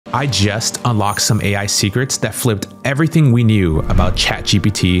I just unlocked some AI secrets that flipped everything we knew about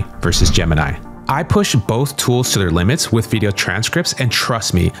ChatGPT versus Gemini. I push both tools to their limits with video transcripts, and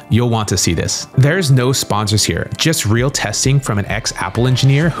trust me, you'll want to see this. There's no sponsors here, just real testing from an ex-Apple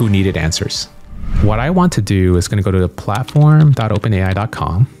engineer who needed answers. What I want to do is going to go to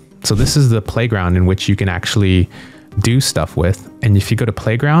platform.openai.com. So this is the playground in which you can actually do stuff with. And if you go to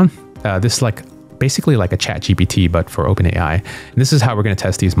playground, this is like basically like a ChatGPT, but for OpenAI. And this is how we're going to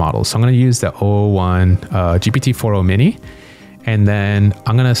test these models. So I'm going to use the 001 GPT-4o mini. And then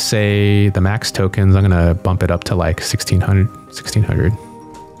I'm going to say the max tokens, I'm going to bump it up to like 1600,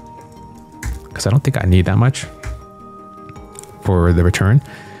 because I don't think I need that much for the return.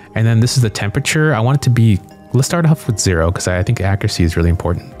 And then this is the temperature. I want it to be, let's start off with 0 because I think accuracy is really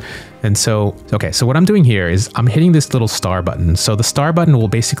important. And so, okay, so what I'm doing here is I'm hitting this little star button. So the star button will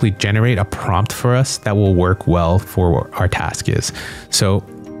basically generate a prompt for us that will work well for what our task is. So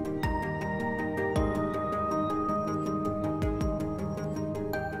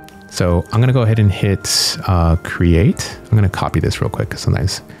I'm gonna go ahead and hit create. I'm gonna copy this real quick because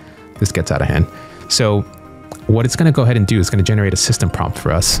sometimes this gets out of hand. So what it's going to go ahead and do is going to generate a system prompt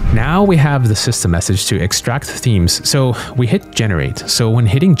for us. Now we have the system message to extract themes. So we hit generate. So when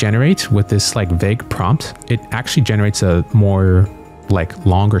hitting generate with this like vague prompt, it actually generates a more like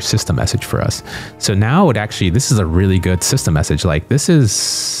longer system message for us. So now it actually, this is a really good system message. Like this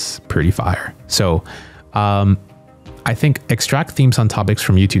is pretty fire. So I think extract themes on topics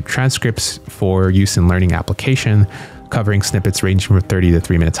from YouTube transcripts for use in learning application, covering snippets ranging from 30 to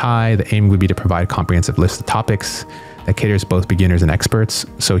 3 minutes high. The aim would be to provide a comprehensive list of topics that caters both beginners and experts.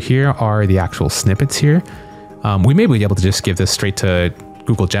 So here are the actual snippets here. We may be able to just give this straight to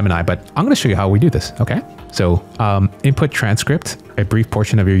Google Gemini, but I'm going to show you how we do this. Okay. So input transcript, a brief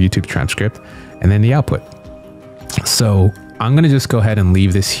portion of your YouTube transcript, and then the output. So I'm going to just go ahead and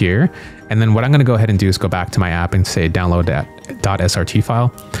leave this here. And then what I'm going to go ahead and do is go back to my app and say download that .srt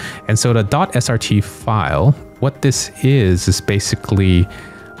file. And so the .srt file, what this is basically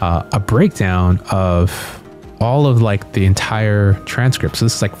a breakdown of all of like the entire transcript. So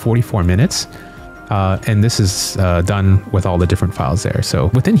this is like 44 minutes. And this is done with all the different files there. So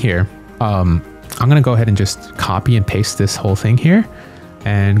within here, I'm going to go ahead and just copy and paste this whole thing here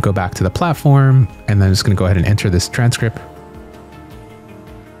and go back to the platform. And then I'm just going to go ahead and enter this transcript.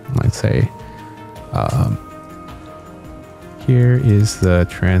 Let's say, here is the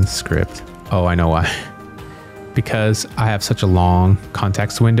transcript. Oh, I know why. Because I have such a long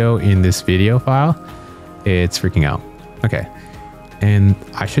context window in this video file, it's freaking out. Okay. And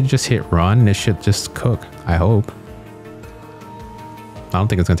I should just hit run and it should just cook, I hope. I don't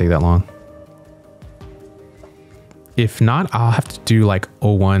think it's gonna take that long. If not, I'll have to do like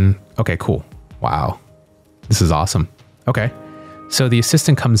 01. Okay, cool. Wow. This is awesome. Okay. So the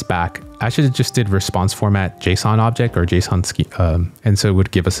assistant comes back. I should have just did response format JSON object or JSON scheme. And so it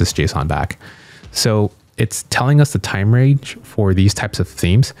would give us this JSON back. So it's telling us the time range for these types of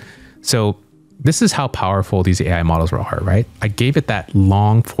themes. So this is how powerful these AI models are, right? I gave it that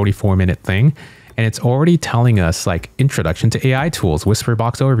long 44-minute thing, and it's already telling us like introduction to AI tools, whisper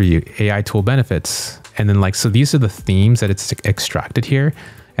box overview, AI tool benefits. And then like, so these are the themes that it's extracted here.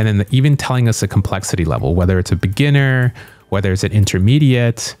 And then even telling us the complexity level, whether it's a beginner, whether it's an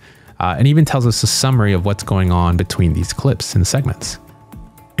intermediate, and even tells us a summary of what's going on between these clips and segments.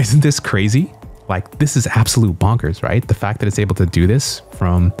 Isn't this crazy? Like this is absolute bonkers, right? The fact that it's able to do this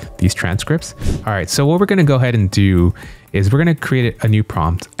from these transcripts. All right, so what we're gonna go ahead and do is we're gonna create a new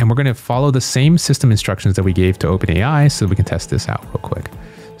prompt and we're gonna follow the same system instructions that we gave to OpenAI so we can test this out real quick.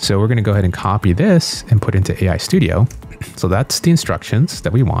 So we're gonna go ahead and copy this and put into AI Studio. So that's the instructions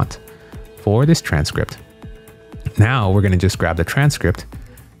that we want for this transcript. Now we're going to just grab the transcript.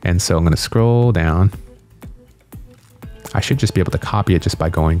 And so I'm going to scroll down. I should just be able to copy it just by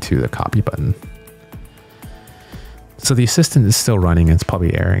going to the copy button. So the assistant is still running and it's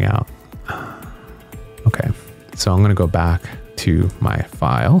probably airing out. Okay. So I'm going to go back to my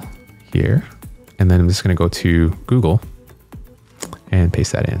file here. And then I'm just going to go to Google and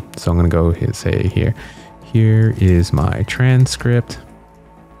paste that in. So I'm going to go and say here is my transcript.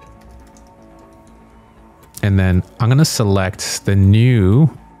 And then I'm going to select the new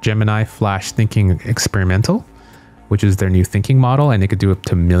Gemini Flash Thinking Experimental, which is their new thinking model, and it could do up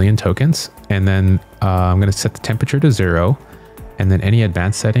to 1 million tokens. And then I'm going to set the temperature to 0, and then any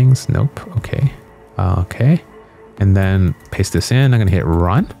advanced settings. Nope. Okay. Okay. And then paste this in. I'm going to hit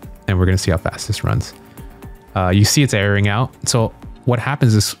run, and we're going to see how fast this runs. You see it's airing out. So what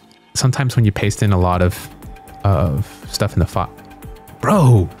happens is sometimes when you paste in a lot of stuff in the file,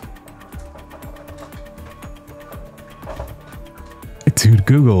 bro. Dude,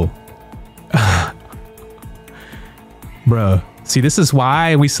 Google. Bruh. See, this is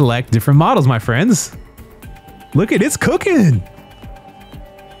why we select different models, my friends. Look at it's cooking.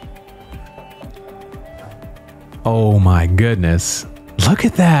 Oh my goodness. Look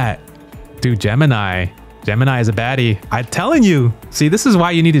at that. Dude, Gemini. Gemini is a baddie. I'm telling you. See, this is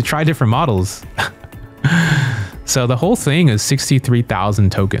why you need to try different models. So the whole thing is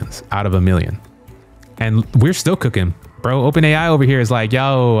 63,000 tokens out of 1 million. And we're still cooking. Bro, OpenAI over here is like,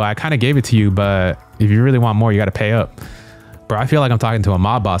 yo, I kind of gave it to you, but if you really want more, you got to pay up. Bro, I feel like I'm talking to a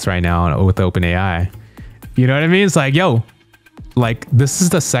mob boss right now with OpenAI. You know what I mean? It's like, yo, like this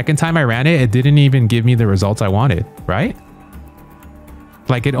is the second time I ran it. It didn't even give me the results I wanted, right?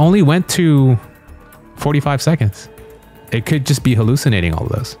 Like it only went to 45 seconds. It could just be hallucinating all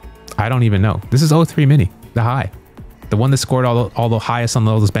of those. I don't even know. This is O3 Mini, the high. The one that scored all the highest on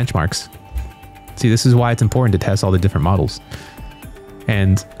all those benchmarks. See, this is why it's important to test all the different models.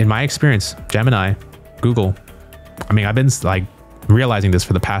 And in my experience, Gemini, Google, I mean, I've been like realizing this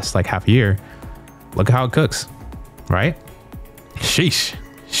for the past like half a year. Look at how it cooks, right? Sheesh.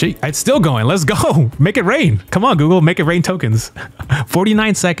 It's still going. Let's go. Make it rain. Come on, Google, make it rain tokens.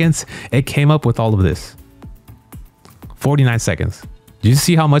 49 seconds. It came up with all of this. 49 seconds. Did you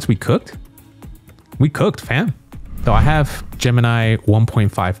see how much we cooked? We cooked, fam. So I have Gemini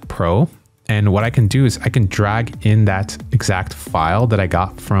 1.5 Pro. And what I can do is I can drag in that exact file that I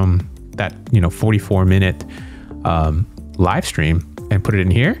got from that, 44-minute live stream and put it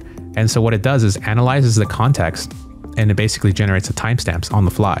in here. And so what it does is analyzes the context and it basically generates the timestamps on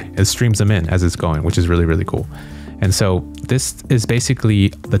the fly. It streams them in as it's going, which is really, really cool. And so this is basically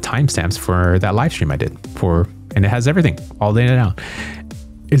the timestamps for that live stream I did and it has everything all day and out.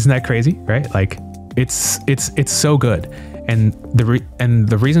 Isn't that crazy, right? Like it's so good. And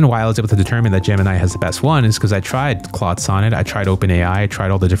the reason why I was able to determine that Gemini has the best one is because I tried Claude Sonnet, I tried OpenAI, I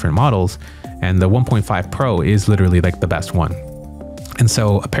tried all the different models, and the 1.5 Pro is literally like the best one. And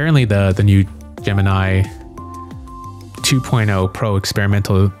so apparently the new Gemini 2.0 Pro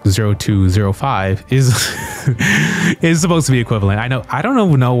Experimental 0205 is supposed to be equivalent. I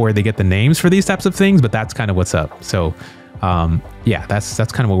don't know where they get the names for these types of things, but that's kind of what's up. So yeah, that's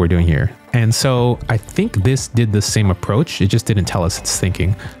kind of what we're doing here. And so I think this did the same approach. It just didn't tell us it's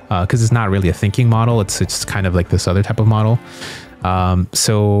thinking because it's not really a thinking model. It's kind of like this other type of model.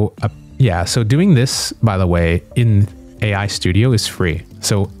 Yeah, so doing this, by the way, in AI Studio is free.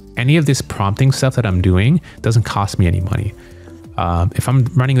 So any of this prompting stuff that I'm doing doesn't cost me any money. If I'm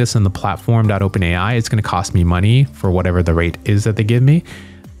running this in the platform.openai, it's going to cost me money for whatever the rate is that they give me.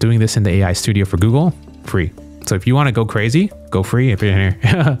 Doing this in the AI Studio for Google, free. So if you want to go crazy, go free if you're here.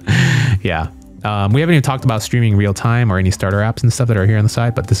 Yeah. We haven't even talked about streaming real time or any starter apps and stuff that are here on the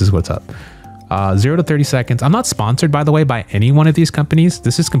side, but this is what's up. 0 to 30 seconds. I'm not sponsored, by the way, by any one of these companies.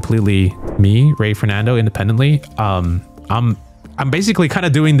 This is completely me, Ray Fernando, independently. I'm basically kind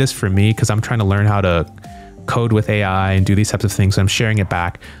of doing this for me because I'm trying to learn how to code with AI and do these types of things. So I'm sharing it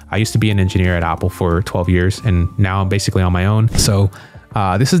back. I used to be an engineer at Apple for 12 years and now I'm basically on my own. So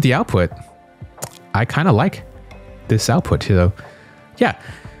this is the output. I kind of like this output. So yeah,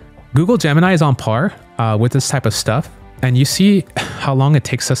 Google Gemini is on par with this type of stuff. And you see how long it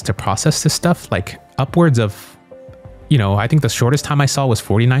takes us to process this stuff, like upwards of, I think the shortest time I saw was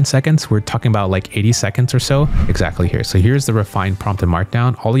 49 seconds. We're talking about like 80 seconds or so exactly here. So here's the refined prompt and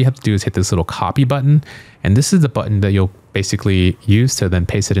markdown. All you have to do is hit this little copy button. And this is the button that you'll basically use to then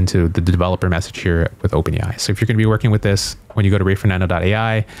paste it into the developer message here with OpenAI. So if you're going to be working with this, when you go to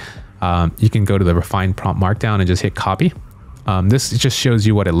rayfernando.ai, you can go to the refined prompt markdown and just hit copy. This just shows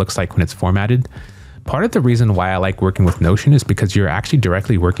you what it looks like when it's formatted. Part of the reason why I like working with Notion is because you're actually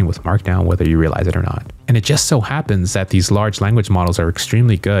directly working with Markdown, whether you realize it or not. And it just so happens that these large language models are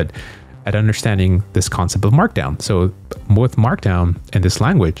extremely good at understanding this concept of Markdown. So with Markdown and this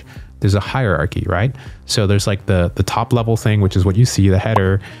language, there's a hierarchy, right? So there's like the top level thing, which is what you see, the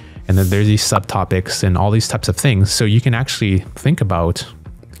header, and then there's these subtopics and all these types of things. So you can actually think about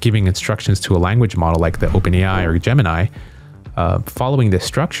giving instructions to a language model like the OpenAI or Gemini, following this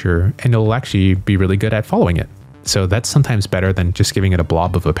structure, and it'll actually be really good at following it. So that's sometimes better than just giving it a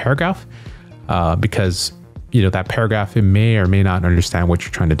blob of a paragraph, because that paragraph, it may or may not understand what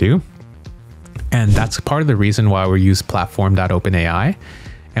you're trying to do. And that's part of the reason why we use platform.openai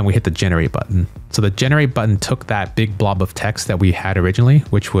and we hit the generate button. So the generate button took that big blob of text that we had originally,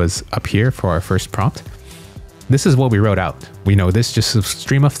 which was up here for our first prompt. This is what we wrote out. We know this just a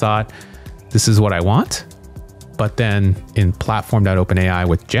stream of thought. This is what I want. But then in platform.openai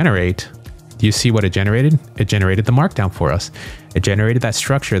with generate, do you see what it generated? It generated the markdown for us. It generated that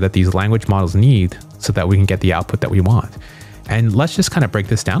structure that these language models need so that we can get the output that we want. And let's just kind of break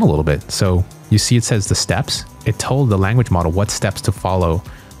this down a little bit. So you see it says the steps. It told the language model what steps to follow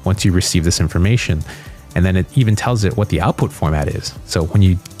once you receive this information. And then it even tells it what the output format is. So when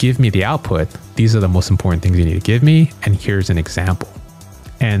you give me the output, these are the most important things you need to give me. And here's an example.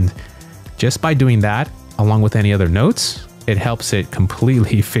 And just by doing that, along with any other notes, it helps it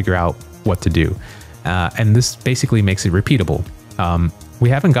completely figure out what to do. And this basically makes it repeatable. We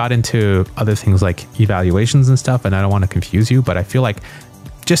haven't got into other things like evaluations and stuff, and I don't want to confuse you, but I feel like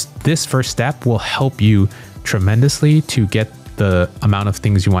just this first step will help you tremendously to get the amount of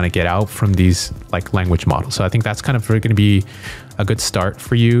things you want to get out from these like language models. So I think that's kind of going to be a good start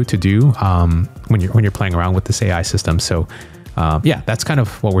for you to do when you're playing around with this AI system. So yeah, that's kind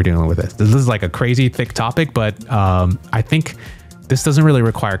of what we're doing with it. This is like a crazy thick topic, but I think this doesn't really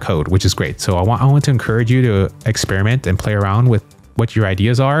require code, which is great. So I want to encourage you to experiment and play around with what your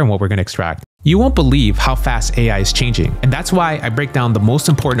ideas are and what we're going to extract. You won't believe how fast AI is changing. And that's why I break down the most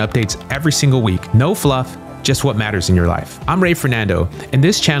important updates every single week. No fluff, just what matters in your life. I'm Fernando, and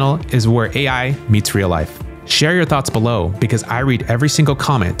this channel is where AI meets real life. Share your thoughts below because I read every single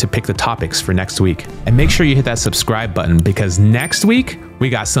comment to pick the topics for next week. And make sure you hit that subscribe button because next week we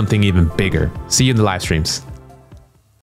got something even bigger. See you in the live streams.